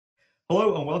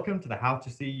Hello and welcome to the How to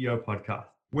CEO podcast.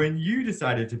 When you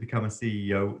decided to become a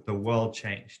CEO, the world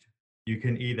changed. You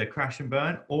can either crash and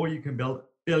burn or you can build a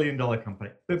billion-dollar company.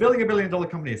 But building a billion-dollar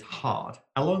company is hard.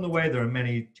 Along the way, there are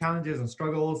many challenges and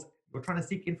struggles. We're trying to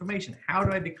seek information. How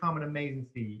do I become an amazing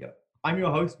CEO? I'm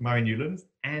your host, Murray Newlands,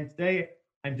 and today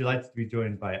I'm delighted to be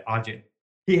joined by Arjun.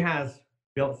 He has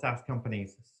built SaaS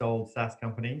companies, sold SaaS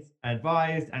companies,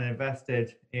 advised and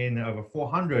invested in over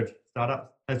 400 startups,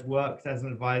 has worked as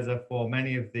an advisor for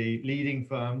many of the leading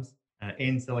firms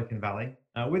in Silicon Valley.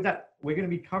 With that, we're going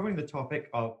to be covering the topic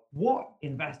of what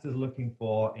investors are looking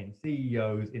for in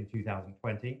CEOs in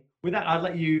 2020. With that, I'd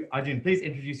let you, Arjun, please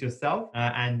introduce yourself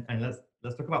and let's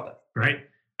talk about that. Great.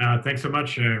 Thanks so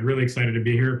much. Really excited to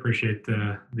be here. Appreciate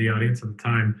the audience and the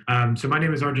time. So my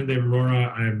name is Arjun Dev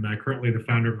Arora. I'm currently the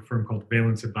founder of a firm called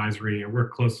Valence Advisory. I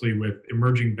work closely with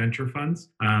emerging venture funds.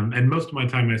 And most of my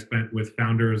time I spent with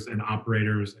founders and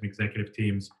operators and executive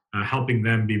teams, helping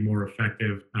them be more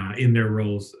effective in their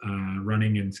roles,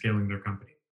 running and scaling their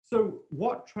company. So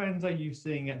what trends are you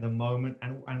seeing at the moment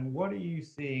and what are you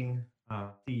seeing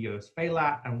CEOs fail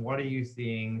at and what are you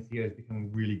seeing CEOs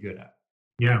becoming really good at?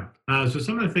 Yeah. So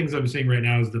some of the things I'm seeing right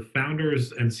now is the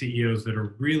founders and CEOs that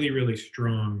are really, really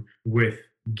strong with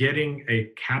getting a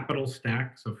capital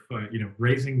stack. So,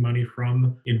 raising money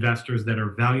from investors that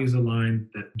are values aligned,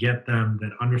 that get them, that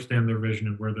understand their vision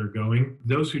and where they're going.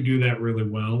 Those who do that really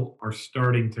well are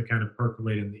starting to kind of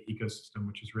percolate in the ecosystem,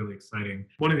 which is really exciting.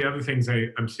 One of the other things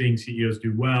I'm seeing CEOs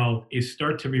do well is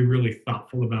start to be really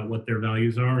thoughtful about what their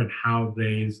values are and how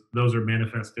those are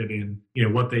manifested in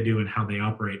what they do and how they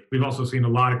operate. We've also seen a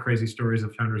lot of crazy stories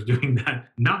of founders doing that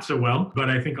not so well, but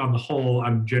I think on the whole,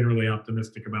 I'm generally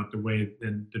optimistic about the way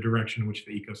and the direction in which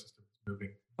the ecosystem is moving.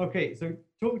 Okay, so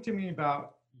talk to me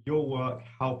about your work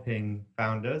helping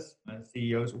founders and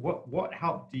CEOs. What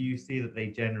help do you see that they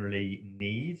generally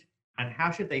need, and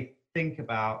how should they think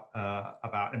about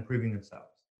improving themselves?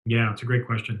 Yeah, it's a great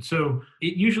question. So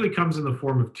it usually comes in the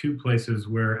form of two places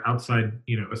where outside,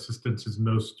 assistance is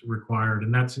most required,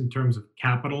 and that's in terms of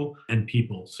capital and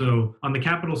people. So on the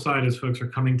capital side, as folks are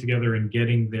coming together and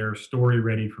getting their story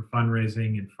ready for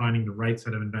fundraising and finding the right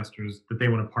set of investors that they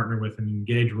want to partner with and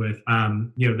engage with,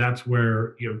 that's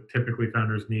where typically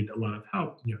founders need a lot of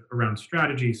help, around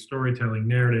strategy, storytelling,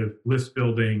 narrative, list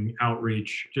building,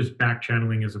 outreach, just back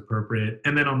channeling as appropriate.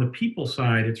 And then on the people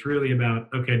side, it's really about,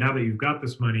 okay, now that you've got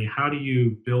this money, how do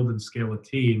you build and scale a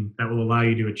team that will allow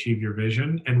you to achieve your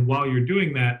vision? And while you're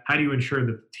doing that, how do you ensure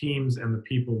that the teams and the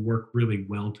people work really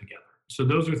well together? So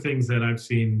those are things that I've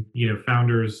seen,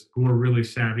 founders who are really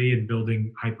savvy in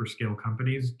building hyperscale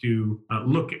companies do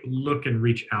look and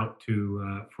reach out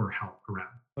to for help around.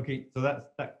 Okay, so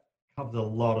that covers a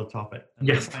lot of topics.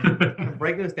 Yes. And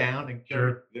break those down and go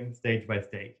Sure. them stage by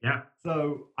stage. Yeah.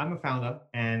 So I'm a founder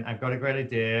and I've got a great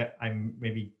idea. I'm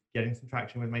maybe getting some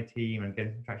traction with my team and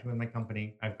getting some traction with my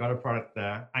company. I've got a product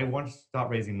there. I want to start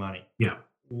raising money. Yeah.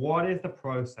 What is the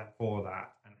process for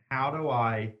that? And how do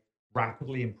I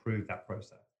rapidly improve that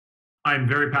process? I'm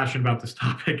very passionate about this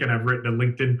topic, and I've written a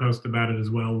LinkedIn post about it as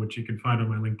well, which you can find on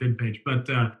my LinkedIn page. But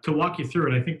to walk you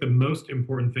through it, I think the most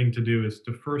important thing to do is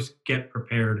to first get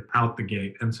prepared out the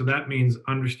gate. And so that means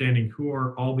understanding who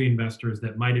are all the investors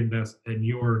that might invest in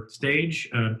your stage,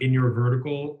 in your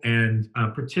vertical, and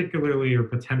particularly or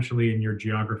potentially in your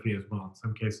geography as well. In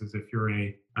some cases, if you're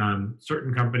a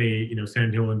certain company,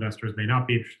 Sand Hill investors may not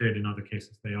be interested. In other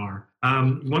cases, they are.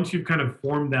 Once you've kind of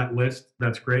formed that list,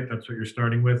 that's great. That's what you're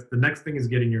starting with. The next thing is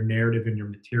getting your narrative and your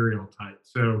material tight.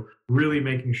 So really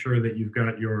making sure that you've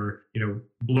got your,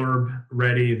 blurb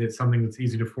ready, that's something that's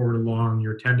easy to forward along,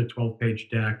 your 10 to 12 page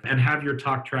deck, and have your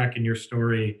talk track and your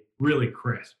story really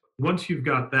crisp. Once you've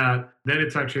got that, then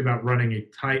it's actually about running a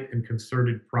tight and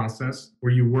concerted process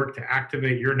where you work to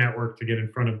activate your network to get in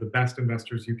front of the best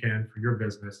investors you can for your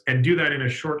business, and do that in a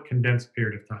short, condensed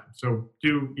period of time. So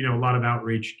do, a lot of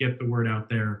outreach, get the word out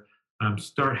there,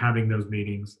 start having those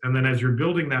meetings. And then as you're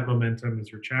building that momentum,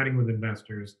 as you're chatting with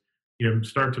investors,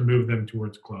 start to move them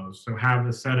towards close. So have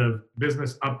a set of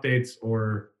business updates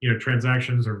or,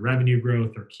 transactions or revenue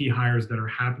growth or key hires that are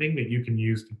happening that you can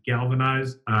use to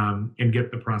galvanize and get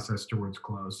the process towards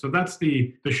close. So that's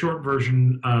the short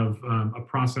version of a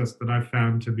process that I've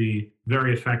found to be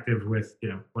very effective with,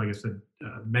 like I said,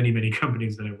 many, many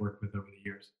companies that I've worked with over the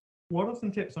years. What are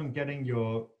some tips on getting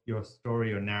your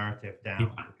story or narrative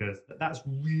down? Yeah. Because that's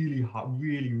really hard,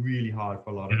 really, really hard for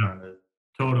a lot of Yeah. founders.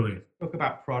 Totally. Talk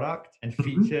about product and Mhm.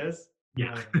 features.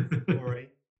 Yeah. more than story.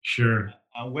 Sure.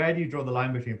 Where do you draw the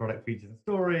line between product features and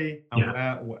story? And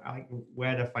Yeah.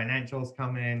 where do financials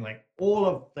come in? Like all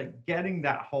of getting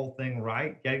that whole thing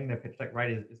right, getting the pitch deck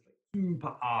right is like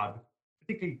super hard,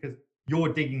 particularly because you're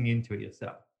digging into it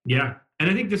yourself. Yeah. And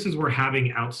I think this is where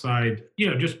having outside,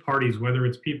 just parties, whether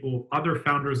it's people, other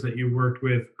founders that you worked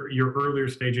with, or your earlier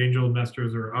stage angel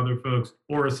investors or other folks,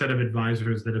 or a set of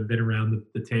advisors that have been around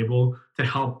the table to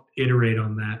help iterate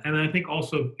on that. And I think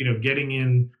also, getting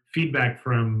in feedback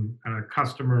from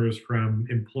customers, from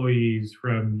employees,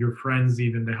 from your friends,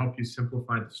 even to help you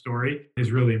simplify the story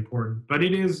is really important. But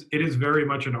it is very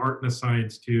much an art and a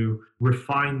science to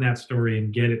refine that story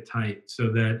and get it tight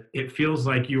so that it feels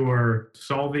like you are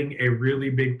solving a really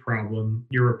big problem.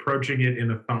 You're approaching it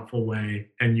in a thoughtful way,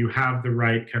 and you have the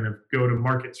right kind of go to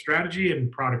market strategy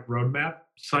and product roadmap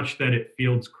such that it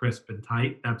feels crisp and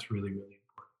tight. That's really, really important.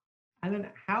 And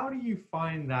then how do you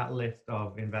find that list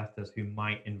of investors who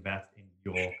might invest in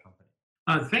your company?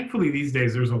 Thankfully, these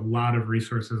days there's a lot of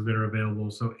resources that are available.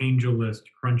 So AngelList,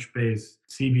 Crunchbase,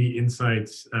 CB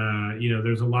Insights.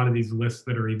 There's a lot of these lists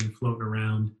that are even floating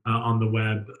around on the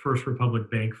web. First Republic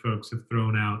Bank folks have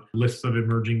thrown out lists of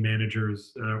emerging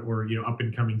managers or up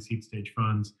and coming seed stage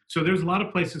funds. So there's a lot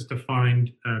of places to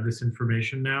find this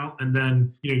information now. And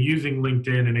then using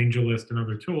LinkedIn and AngelList and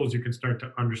other tools, you can start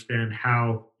to understand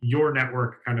how your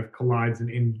network kind of collides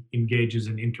and engages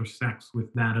and intersects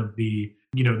with that of the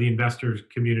investors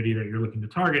community that you're looking to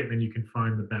target, and then you can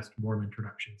find the best warm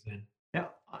introductions in. Now,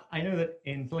 I know that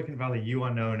in Silicon Valley, you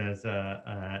are known as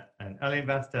an early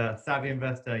investor, savvy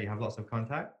investor. You have lots of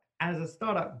contact. As a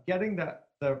startup, getting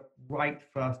the right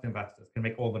first investors can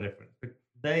make all the difference.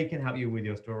 They can help you with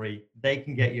your story. They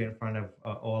can get you in front of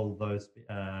all those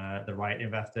the right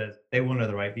investors. They will know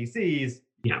the right VCs.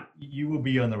 Yeah. You will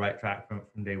be on the right track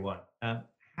from day one.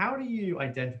 How do you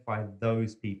identify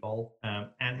those people,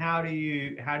 and how do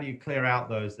you clear out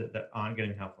those that aren't going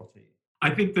to be helpful to you?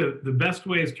 I think the best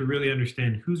way is to really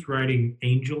understand who's writing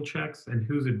angel checks and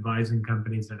who's advising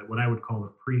companies at what I would call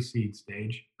the pre-seed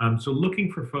stage. So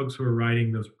looking for folks who are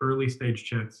writing those early stage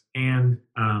checks and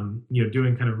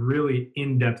doing kind of really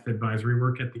in-depth advisory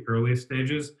work at the earliest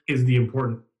stages is the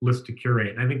important list to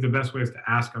curate. And I think the best way is to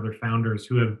ask other founders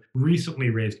who have recently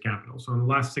raised capital. So in the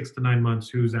last 6 to 9 months,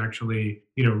 who's actually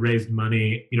raised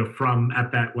money from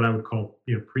at that what I would call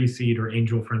pre-seed or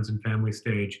angel friends and family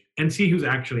stage, and see who's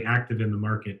actually active in the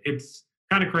market. It's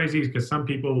kind of crazy because some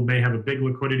people may have a big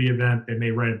liquidity event. They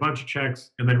may write a bunch of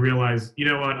checks and then realize, you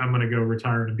know what, I'm going to go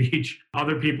retire on a beach.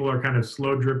 Other people are kind of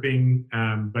slow dripping,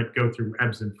 but go through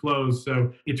ebbs and flows.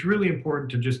 So it's really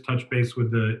important to just touch base with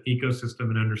the ecosystem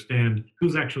and understand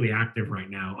who's actually active right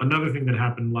now. Another thing that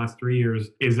happened in the last 3 years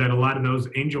is that a lot of those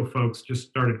angel folks just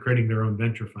started creating their own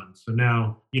venture funds. So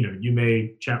now, you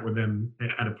may chat with them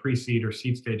at a pre-seed or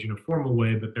seed stage in a formal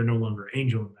way, but they're no longer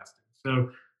angel investing.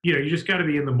 So you just got to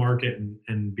be in the market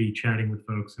and be chatting with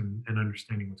folks and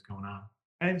understanding what's going on.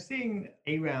 I'm seeing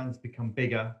A rounds become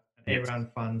bigger and Yes. A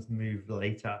round funds move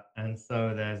later. And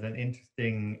so there's an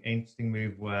interesting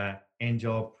move where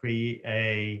angel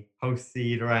pre-A post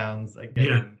seed rounds are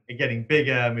getting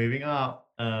bigger, moving up.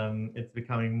 It's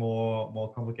becoming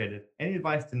more complicated. Any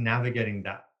advice to navigating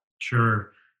that?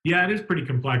 Sure. Yeah, it is pretty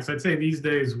complex. I'd say these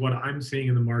days, what I'm seeing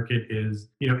in the market is,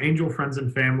 angel friends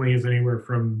and family is anywhere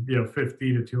from,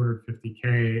 50 to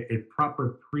 250K. A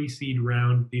proper pre-seed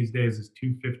round these days is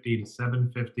 250 to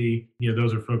 750.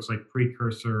 Those are folks like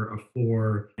Precursor,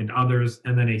 A4, and others.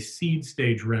 And then a seed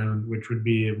stage round, which would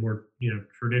be a more,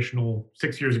 traditional.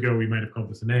 6 years ago, we might have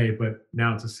called this an A, but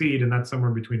now it's a seed, and that's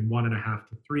somewhere between 1.5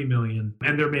 to 3 million.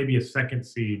 And there may be a second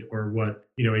seed or what,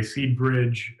 a seed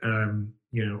bridge,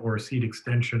 or a seed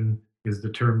extension is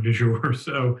the term du jour.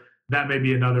 So that may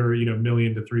be another,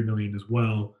 million to 3 million as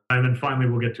well. And then finally,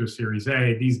 we'll get to a Series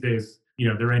A. These days,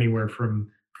 they're anywhere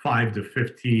from 5 to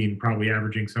 15, probably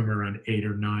averaging somewhere around 8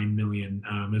 or 9 million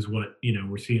is what,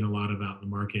 we're seeing a lot of out in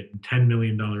the market. And $10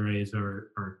 million A's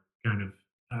are kind of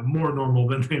more normal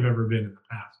than they've ever been in the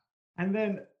past. And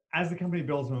then as the company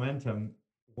builds momentum,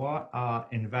 what are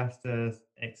investors'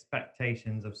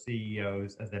 expectations of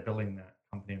CEOs as they're building that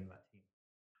company and that team?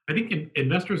 I think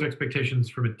investors' expectations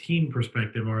from a team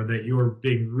perspective are that you're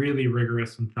being really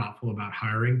rigorous and thoughtful about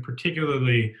hiring,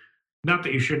 particularly not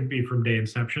that you shouldn't be from day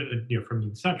inception, from the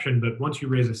inception, but once you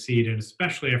raise a seed, and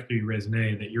especially after you raise an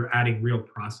A, that you're adding real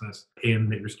process in,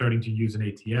 that you're starting to use an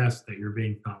ATS, that you're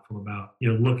being thoughtful about,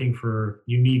 looking for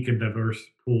unique and diverse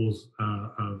pools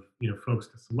of folks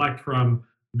to select from,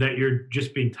 that you're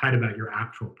just being tight about your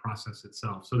actual process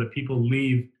itself, so that people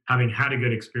leave having had a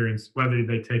good experience, whether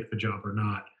they take the job or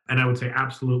not. And I would say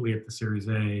absolutely at the Series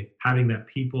A, having that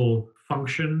people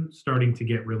function starting to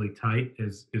get really tight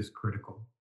is critical.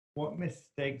 What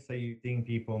mistakes are you seeing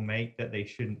people make that they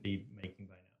shouldn't be making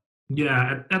by now?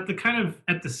 Yeah, at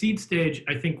the seed stage,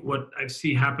 I think what I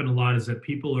see happen a lot is that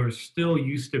people are still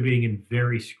used to being in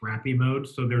very scrappy mode,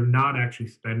 so they're not actually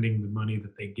spending the money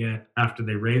that they get after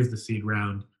they raise the seed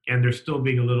round, and they're still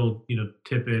being a little,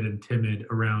 tepid and timid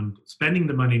around spending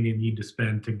the money they need to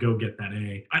spend to go get that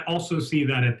A. I also see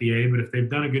that at the A, but if they've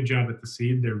done a good job at the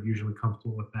seed, they're usually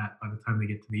comfortable with that by the time they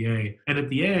get to the A. And at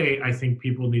the A, I think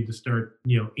people need to start,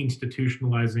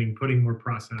 institutionalizing, putting more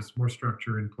process, more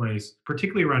structure in place,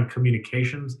 particularly around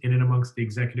communications in and amongst the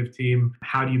executive team.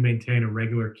 How do you maintain a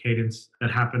regular cadence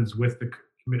that happens with the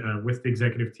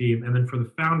executive team? And then for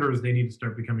the founders, they need to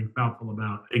start becoming thoughtful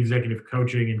about executive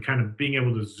coaching and kind of being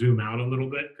able to zoom out a little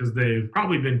bit, because they've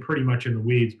probably been pretty much in the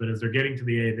weeds, but as they're getting to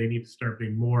the A, they need to start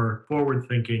being more forward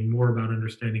thinking, more about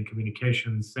understanding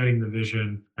communications, setting the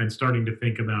vision, and starting to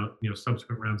think about,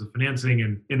 subsequent rounds of financing.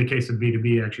 And in the case of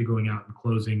B2B, actually going out and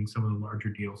closing some of the larger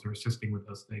deals or assisting with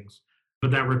those things.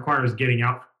 But that requires getting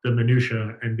out the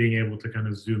minutia and being able to kind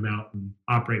of zoom out and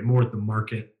operate more at the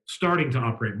market, starting to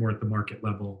operate more at the market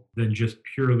level than just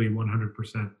purely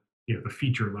 100%, the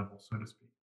feature level, so to speak.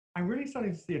 I'm really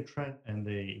starting to see a trend in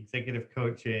the executive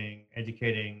coaching,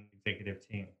 educating executive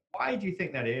team. Why do you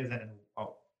think that is, and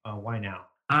why now?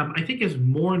 I think as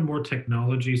more and more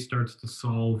technology starts to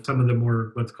solve some of the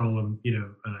more, let's call them,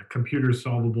 computer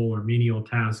solvable or menial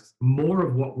tasks, more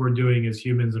of what we're doing as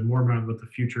humans and more around what the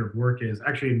future of work is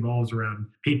actually involves around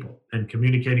people and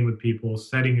communicating with people,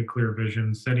 setting a clear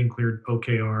vision, setting clear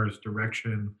OKRs,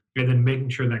 direction, and then making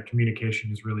sure that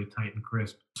communication is really tight and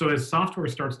crisp. So as software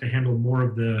starts to handle more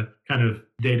of the kind of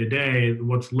day to day,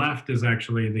 what's left is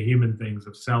actually the human things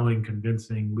of selling,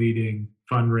 convincing, leading,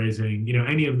 fundraising,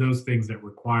 any of those things that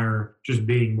require just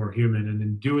being more human. And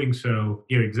in doing so,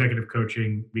 executive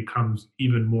coaching becomes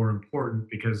even more important,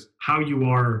 because how you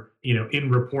are,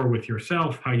 in rapport with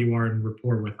yourself, how you are in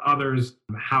rapport with others,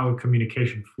 how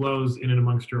communication flows in and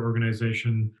amongst your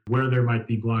organization, where there might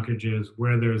be blockages,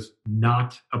 where there's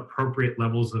not appropriate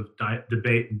levels of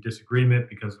debate and disagreement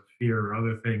because of fear or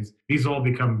other things. These all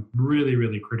become really,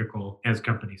 really critical as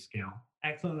companies scale.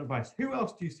 Excellent advice. Who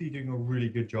else do you see doing a really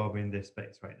good job in this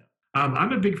space right now?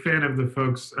 I'm a big fan of the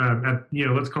folks at,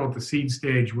 let's call it the seed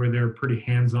stage, where they're pretty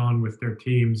hands-on with their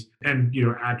teams and,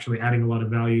 actually adding a lot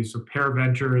of value. So Pear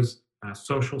Ventures,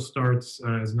 Social Starts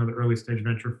is another early stage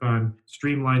venture fund.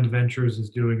 Streamlined Ventures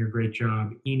is doing a great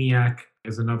job. ENIAC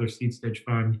is another seed stage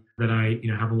fund that I,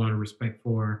 have a lot of respect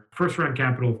for. First Round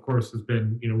Capital, of course, has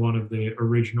been, one of the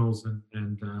originals,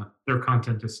 and their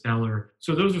content is stellar.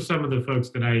 So those are some of the folks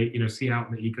that I, see out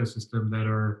in the ecosystem that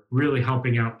are really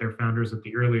helping out their founders at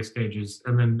the earliest stages.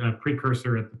 And then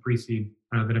Precursor at the pre-seed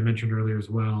that I mentioned earlier as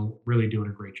well, really doing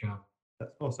a great job.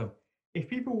 That's awesome. If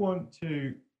people want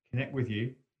to connect with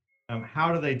you,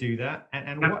 how do they do that?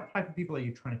 And what type of people are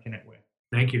you trying to connect with?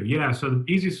 Thank you. Yeah. So the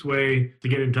easiest way to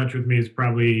get in touch with me is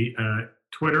probably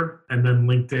Twitter, and then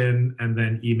LinkedIn, and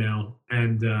then email,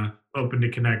 and open to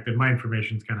connect. And my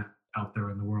information is kind of out there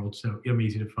in the world, so I'm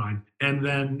easy to find. And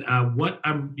then what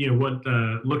I'm,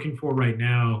 looking for right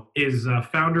now is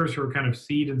founders who are kind of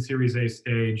seed and Series A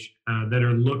stage that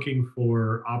are looking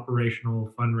for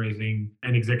operational fundraising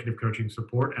and executive coaching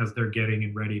support as they're getting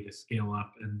and ready to scale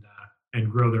up and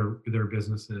grow their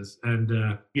businesses.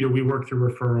 And we work through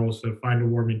referrals, so find a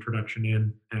warm introduction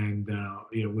in,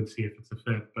 and would see if it's a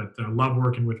fit. But love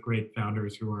working with great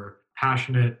founders who are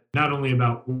passionate not only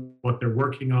about what they're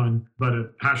working on,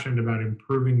 but passionate about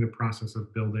improving the process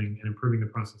of building and improving the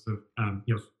process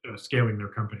of scaling their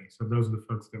company. So those are the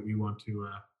folks that we want to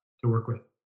work with.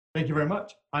 Thank you very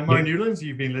much. I'm Mo Newlands.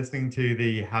 You've been listening to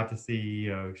the How to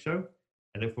CEO show.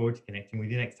 I look forward to connecting with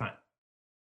you next time.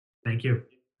 Thank you.